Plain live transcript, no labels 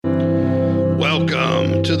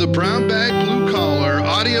Welcome to the Brown Bag Blue Collar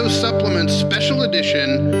Audio Supplement Special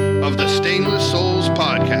Edition of the Stainless Souls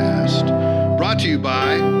Podcast. Brought to you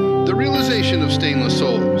by the Realization of Stainless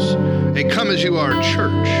Souls, a come-as-you-are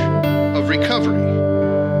church of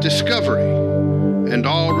recovery, discovery, and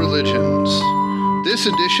all religions. This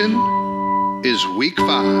edition is Week 5.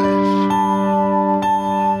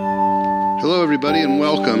 Hello, everybody, and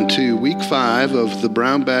welcome to Week 5 of the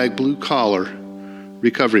Brown Bag Blue Collar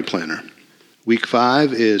Recovery Planner. Week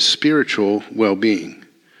 5 is spiritual well-being,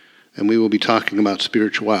 and we will be talking about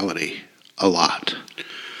spirituality a lot.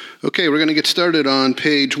 Okay, we're going to get started on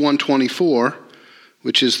page 124,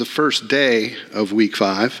 which is the first day of Week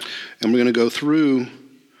 5, and we're going to go through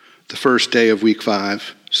the first day of Week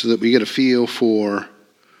 5 so that we get a feel for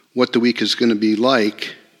what the week is going to be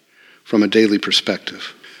like from a daily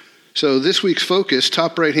perspective. So this week's focus,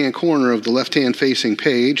 top right-hand corner of the left-hand facing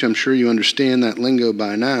page, I'm sure you understand that lingo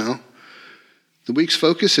by now. The week's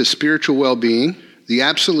focus is spiritual well-being, the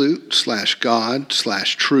absolute / God /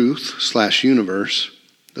 truth / universe.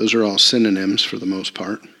 Those are all synonyms for the most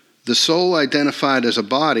part. The soul identified as a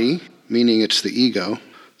body, meaning it's the ego.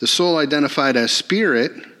 The soul identified as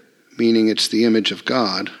spirit, meaning it's the image of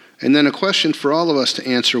God. And then a question for all of us to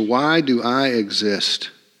answer, why do I exist?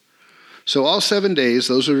 So all 7 days,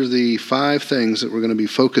 those are the 5 things that we're going to be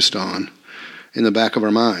focused on in the back of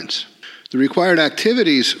our minds. The required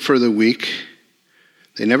activities for the week,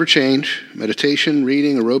 they never change: meditation,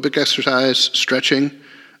 reading, aerobic exercise, stretching,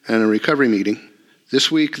 and a recovery meeting.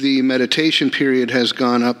 This week, the meditation period has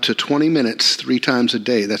gone up to 20 minutes 3 times a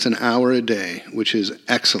day. That's an hour a day, which is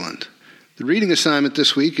excellent. The reading assignment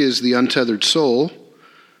this week is The Untethered Soul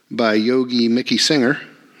by Yogi Mickey Singer.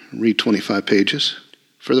 Read 25 pages.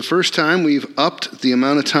 For the first time, we've upped the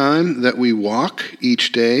amount of time that we walk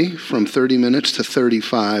each day from 30 minutes to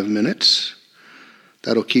 35 minutes.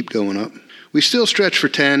 That'll keep going up. We still stretch for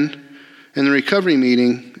 10, and the recovery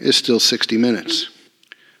meeting is still 60 minutes.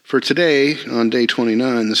 For today, on day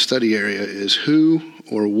 29, the study area is who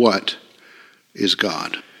or what is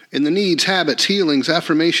God. In the needs, habits, healings,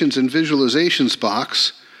 affirmations, and visualizations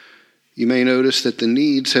box, you may notice that the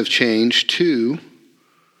needs have changed to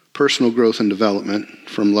personal growth and development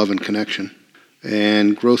from love and connection.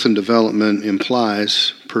 And growth and development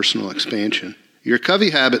implies personal expansion. Your Covey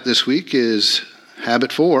habit this week is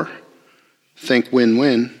habit 4. Think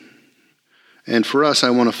win-win. And for us,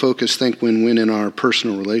 I want to focus think win-win in our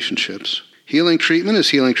personal relationships. Healing treatment is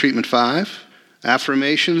healing treatment 5.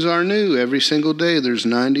 Affirmations are new. Every single day there's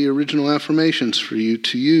 90 original affirmations for you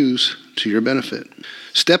to use to your benefit.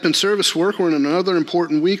 Step and service work. We're in another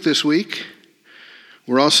important week this week.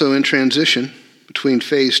 We're also in transition between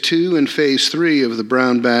phase 2 and phase 3 of the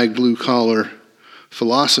brown bag blue collar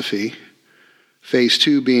philosophy. Phase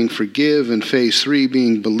 2 being forgive and phase 3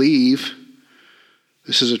 being believe.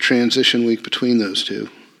 This is a transition week between those two.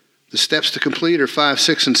 The steps to complete are 5,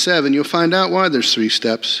 6, and 7. You'll find out why there's 3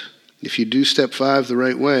 steps. If you do step 5 the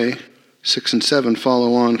right way, 6 and 7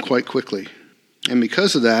 follow on quite quickly. And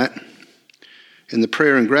because of that, in the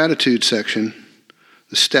prayer and gratitude section,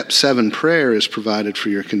 the step 7 prayer is provided for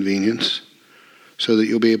your convenience so that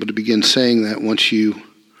you'll be able to begin saying that once you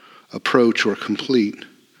approach or complete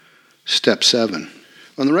step 7.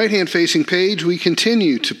 On the right-hand facing page, we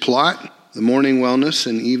continue to plot the morning wellness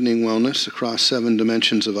and evening wellness across 7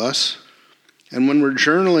 dimensions of us. And when we're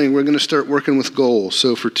journaling, we're going to start working with goals.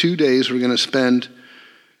 So for 2 days, we're going to spend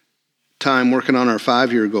time working on our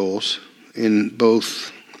 5-year goals in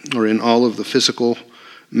both or in all of the physical,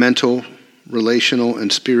 mental, relational, and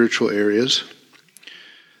spiritual areas.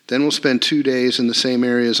 Then we'll spend 2 days in the same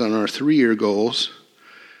areas on our 3-year goals.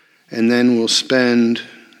 And then we'll spend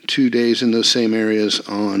 2 days in those same areas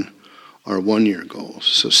on our 1-year goals.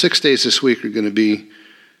 So 6 days this week are going to be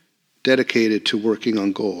dedicated to working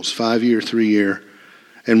on goals, 5-year, 3-year,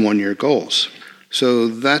 and 1-year goals. So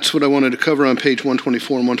that's what I wanted to cover on page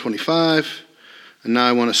 124 and 125. And now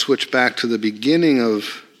I want to switch back to the beginning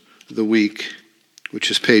of the week,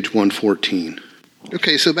 which is page 114.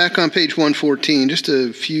 Okay, so back on page 114, just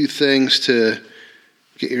a few things to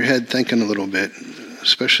get your head thinking a little bit,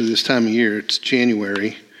 especially this time of year. It's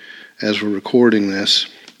January as we're recording this.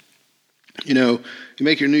 You know, you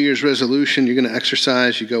make your New Year's resolution, you're going to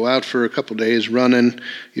exercise, you go out for a couple days running,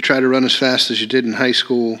 you try to run as fast as you did in high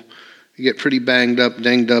school, you get pretty banged up,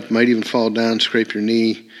 dinged up, might even fall down, scrape your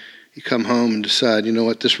knee, you come home and decide, you know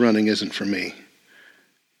what, this running isn't for me.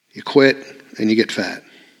 You quit and you get fat.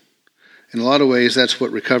 In a lot of ways, that's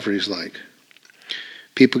what recovery is like.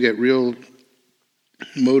 People get real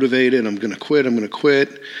motivated, I'm going to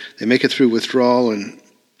quit. They make it through withdrawal and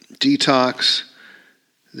detox.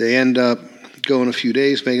 They end up going a few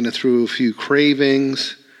days, making it through a few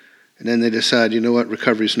cravings, and then they decide, you know what,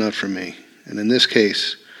 recovery's not for me. And in this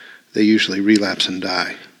case, they usually relapse and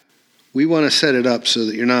die. We want to set it up so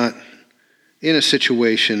that you're not in a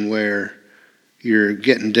situation where you're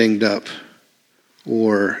getting dinged up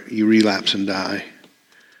or you relapse and die.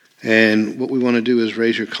 And what we want to do is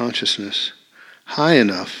raise your consciousness high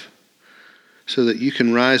enough so that you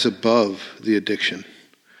can rise above the addiction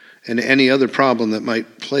and any other problem that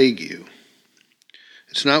might plague you.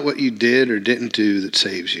 It's not what you did or didn't do that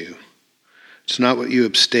saves you. It's not what you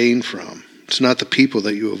abstain from. It's not the people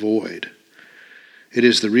that you avoid. It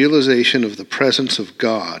is the realization of the presence of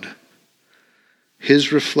God,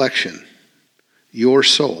 His reflection, your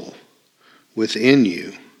soul within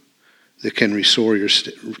you that can restore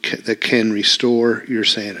your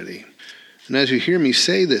sanity. And as you hear me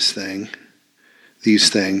say these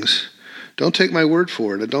things, don't take my word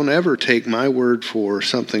for it. Don't ever take my word for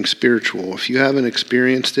something spiritual. If you haven't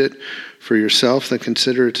experienced it for yourself, then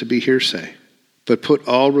consider it to be hearsay. But put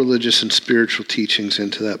all religious and spiritual teachings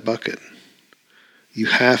into that bucket. You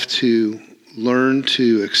have to learn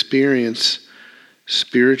to experience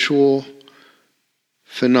spiritual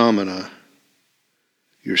phenomena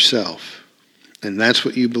yourself. And that's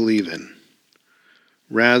what you believe in,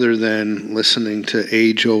 rather than listening to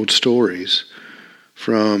age-old stories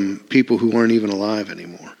from people who aren't even alive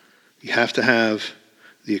anymore. You have to have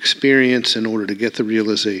the experience in order to get the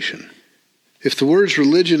realization. If the words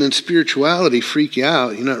religion and spirituality freak you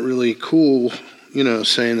out, you're not really cool,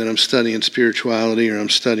 saying that I'm studying spirituality or I'm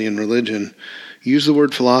studying religion. Use the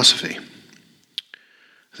word philosophy.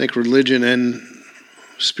 I think religion and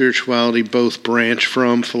spirituality both branch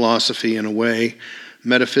from philosophy in a way.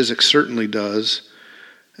 Metaphysics certainly does.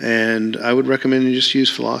 And I would recommend you just use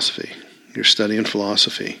philosophy. You're studying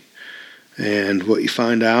philosophy. And what you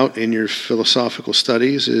find out in your philosophical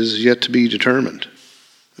studies is yet to be determined.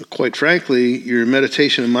 Quite frankly, your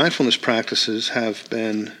meditation and mindfulness practices have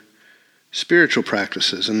been spiritual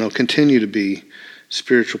practices, and they'll continue to be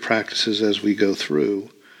spiritual practices as we go through.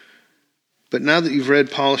 But now that you've read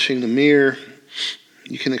Polishing the Mirror,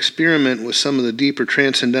 you can experiment with some of the deeper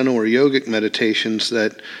transcendental or yogic meditations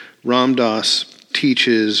that Ram Dass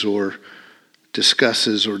teaches or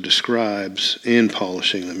discusses or describes in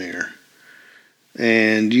Polishing the Mirror.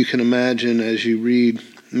 And you can imagine as you read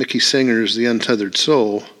Mickey Singer's The Untethered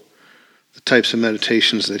Soul, the types of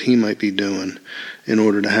meditations that he might be doing in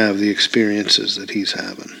order to have the experiences that he's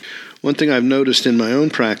having. One thing I've noticed in my own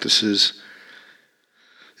practices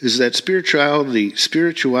is that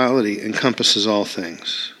spirituality encompasses all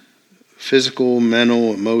things. Physical,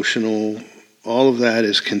 mental, emotional, all of that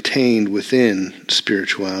is contained within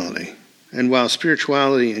spirituality. And while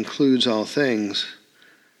spirituality includes all things,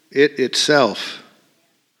 it itself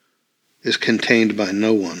is contained by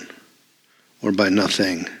no one or by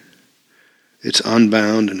nothing. It's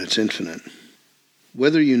unbound and it's infinite.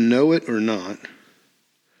 Whether you know it or not,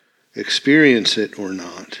 experience it or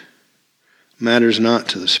not, matters not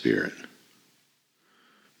to the Spirit.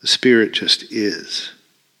 The Spirit just is,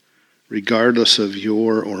 regardless of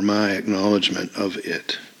your or my acknowledgement of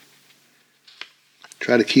it.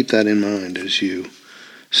 Try to keep that in mind as you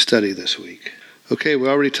study this week. Okay, we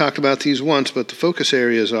already talked about these once, but the focus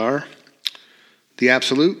areas are the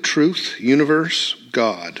absolute, truth, universe,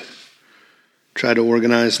 God. Try to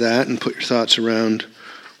organize that and put your thoughts around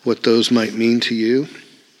what those might mean to you.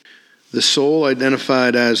 The soul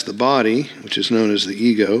identified as the body, which is known as the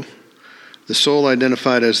ego. The soul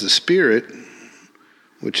identified as the spirit,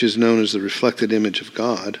 which is known as the reflected image of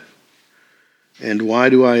God. And why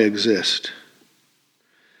do I exist?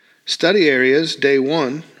 Study areas, day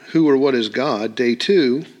 1, who or what is God? Day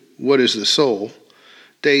 2, what is the soul?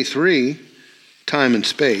 Day 3, time and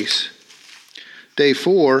space. Day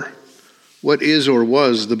 4, what is or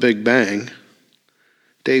was the Big Bang?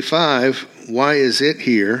 Day 5, why is it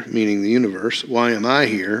here, meaning the universe? Why am I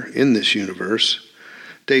here in this universe?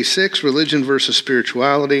 Day 6, religion versus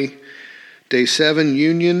spirituality. Day 7,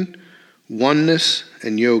 union, oneness,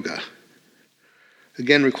 and yoga.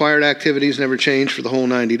 Again, required activities never change for the whole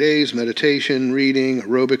 90 days. Meditation, reading,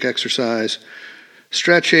 aerobic exercise,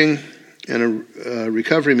 stretching, and a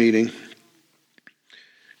recovery meeting.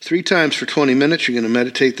 3 times for 20 minutes you're going to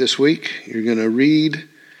meditate this week. You're going to read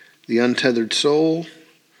The Untethered Soul,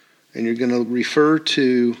 and you're going to refer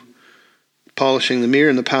to Polishing the Mirror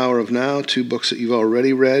and The Power of Now, 2 books that you've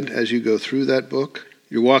already read as you go through that book.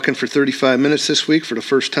 You're walking for 35 minutes this week. For the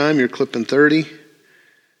first time, you're clipping 30.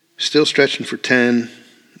 Still stretching for 10.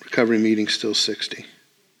 Recovery meeting still 60.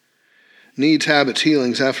 Needs, habits,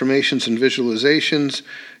 healings, affirmations, and visualizations.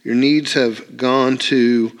 Your needs have gone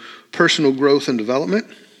to personal growth and development,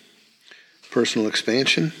 personal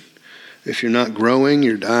expansion. If you're not growing,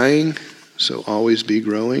 you're dying, so always be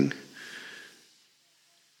growing.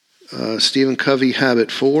 Stephen Covey,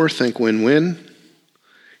 habit 4, think win-win.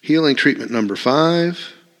 Healing treatment number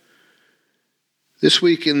 5. This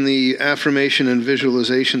week in the affirmation and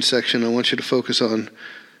visualization section, I want you to focus on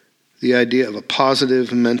the idea of a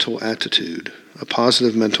positive mental attitude. A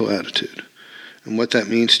positive mental attitude. And what that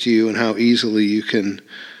means to you and how easily you can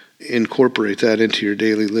incorporate that into your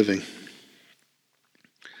daily living.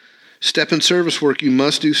 Step and service work, you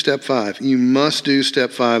must do step 5. You must do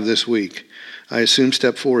step 5 this week. I assume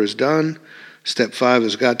step 4 is done. Step 5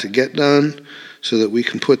 has got to get done so that we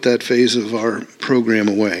can put that phase of our program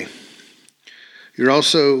away. You're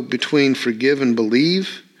also between forgive and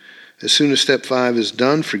believe. As soon as step 5 is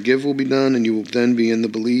done, forgive will be done, and you will then be in the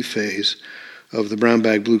believe phase of the Brown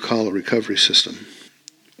Bag Blue Collar Recovery System.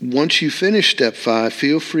 Once you finish step 5,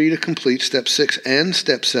 feel free to complete step 6 and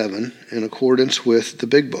step 7 in accordance with the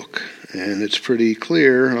Big Book. And it's pretty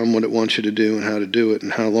clear on what it wants you to do and how to do it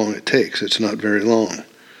and how long it takes. It's not very long.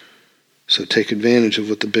 So take advantage of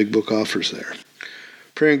what the Big Book offers there.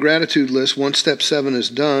 Prayer and gratitude list. Once step 7 is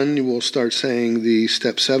done, you will start saying the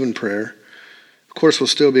step 7 prayer. Of course, we'll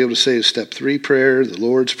still be able to say the step 3 prayer, the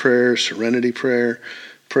Lord's Prayer, Serenity Prayer,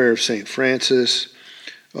 Prayer of St. Francis,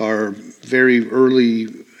 our very early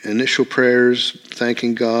initial prayers,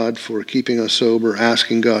 thanking God for keeping us sober,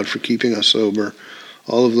 asking God for keeping us sober.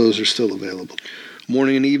 All of those are still available.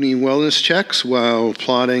 Morning and evening wellness checks while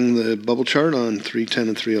plotting the bubble chart on 310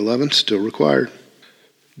 and 311, still required.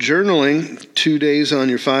 Journaling, 2 days on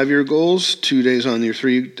your 5-year goals, 2 days on your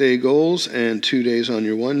 3-day goals, and 2 days on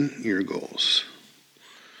your 1-year goals.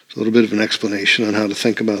 It's a little bit of an explanation on how to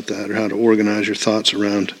think about that or how to organize your thoughts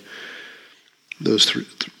around those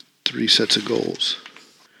three sets of goals.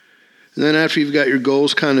 And then after you've got your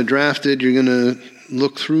goals kind of drafted, you're going to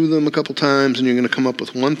look through them a couple times and you're going to come up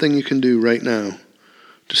with one thing you can do right now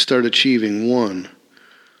to start achieving one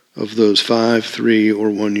of those 5, 3, or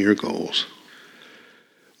 1-year goals.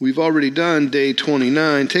 We've already done day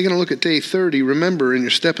 29. Taking a look at day 30, remember in your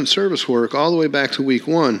step and service work all the way back to week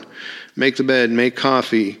 1, make the bed, make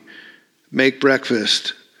coffee, make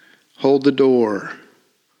breakfast, hold the door,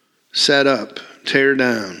 set up, tear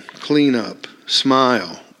down, clean up,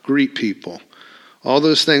 smile, greet people. All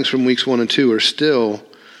those things from weeks 1 and 2 are still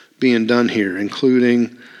being done here,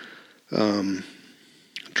 including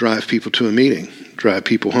drive people to a meeting, drive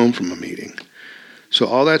people home from a meeting. So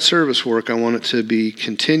all that service work, I want it to be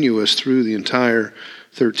continuous through the entire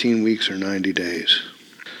 13 weeks or 90 days.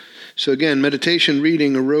 So again, meditation,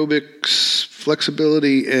 reading, aerobics,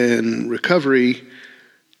 flexibility, and recovery,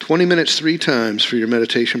 20 minutes 3 times for your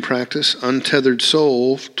meditation practice, Untethered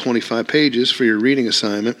Soul, 25 pages for your reading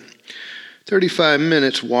assignment, 35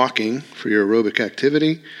 minutes walking for your aerobic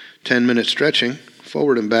activity, 10 minutes stretching,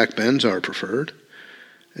 forward and back bends are preferred,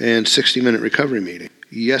 and 60-minute recovery meeting.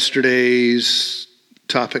 Yesterday's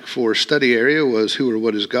topic for study area was who or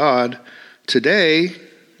what is God. Today,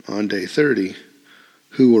 on day 30,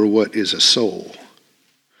 who or what is a soul.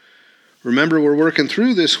 Remember, we're working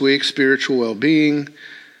through this week spiritual well-being,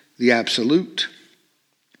 the absolute,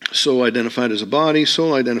 soul identified as a body,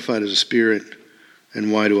 soul identified as a spirit,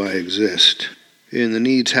 and why do I exist? In the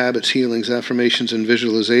needs, habits, healings, affirmations, and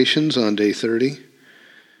visualizations on day 30,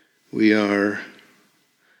 we are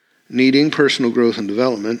needing personal growth and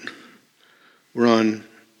development. We're on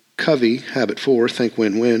Covey, habit 4, think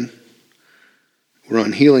win-win. We're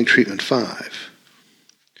on healing treatment 5.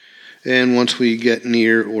 And once we get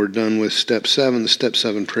near or done with step 7, the step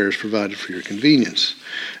 7 prayer is provided for your convenience.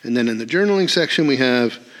 And then in the journaling section, we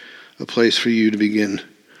have a place for you to begin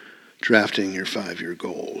drafting your 5-year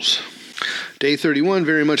goals. Day 31,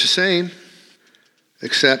 very much the same,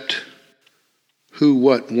 except who,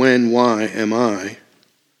 what, when, why am I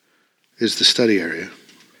is the study area.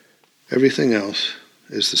 Everything else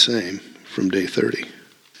is the same from day 30.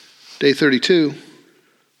 Day 32,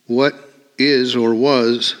 what is or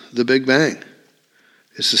was the Big Bang?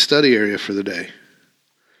 It's the study area for the day.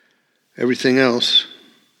 Everything else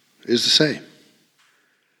is the same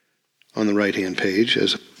on the right-hand page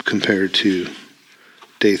as compared to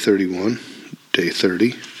day 31, day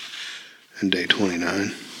 30, and day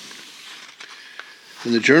 29.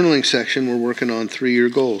 In the journaling section, we're working on 3-year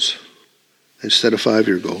goals instead of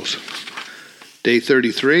 5-year goals. Day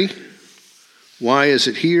 33, why is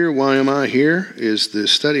it here? Why am I here? Is the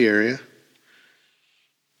study area.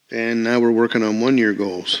 And now we're working on 1-year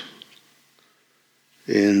goals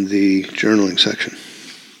in the journaling section.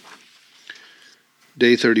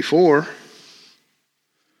 Day 34,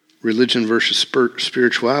 religion versus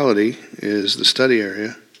spirituality is the study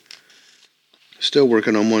area. Still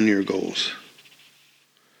working on 1-year goals.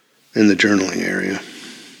 in the journaling area.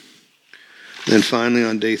 Then finally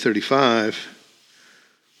on day 35,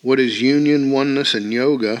 what is union, oneness, and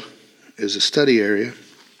yoga is a study area.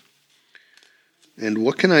 And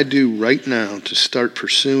what can I do right now to start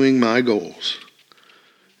pursuing my goals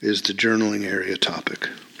is the journaling area topic.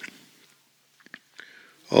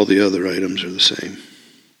 All the other items are the same,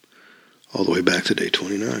 all the way back to day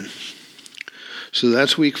 29. So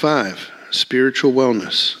that's week 5, spiritual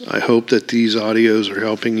wellness. I hope that these audios are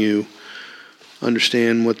helping you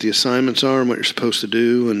understand what the assignments are and what you're supposed to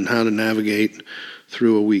do and how to navigate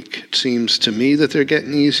through a week. It seems to me that they're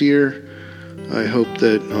getting easier. I hope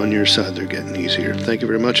that on your side they're getting easier. Thank you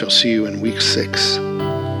very much. I'll see you in week 6.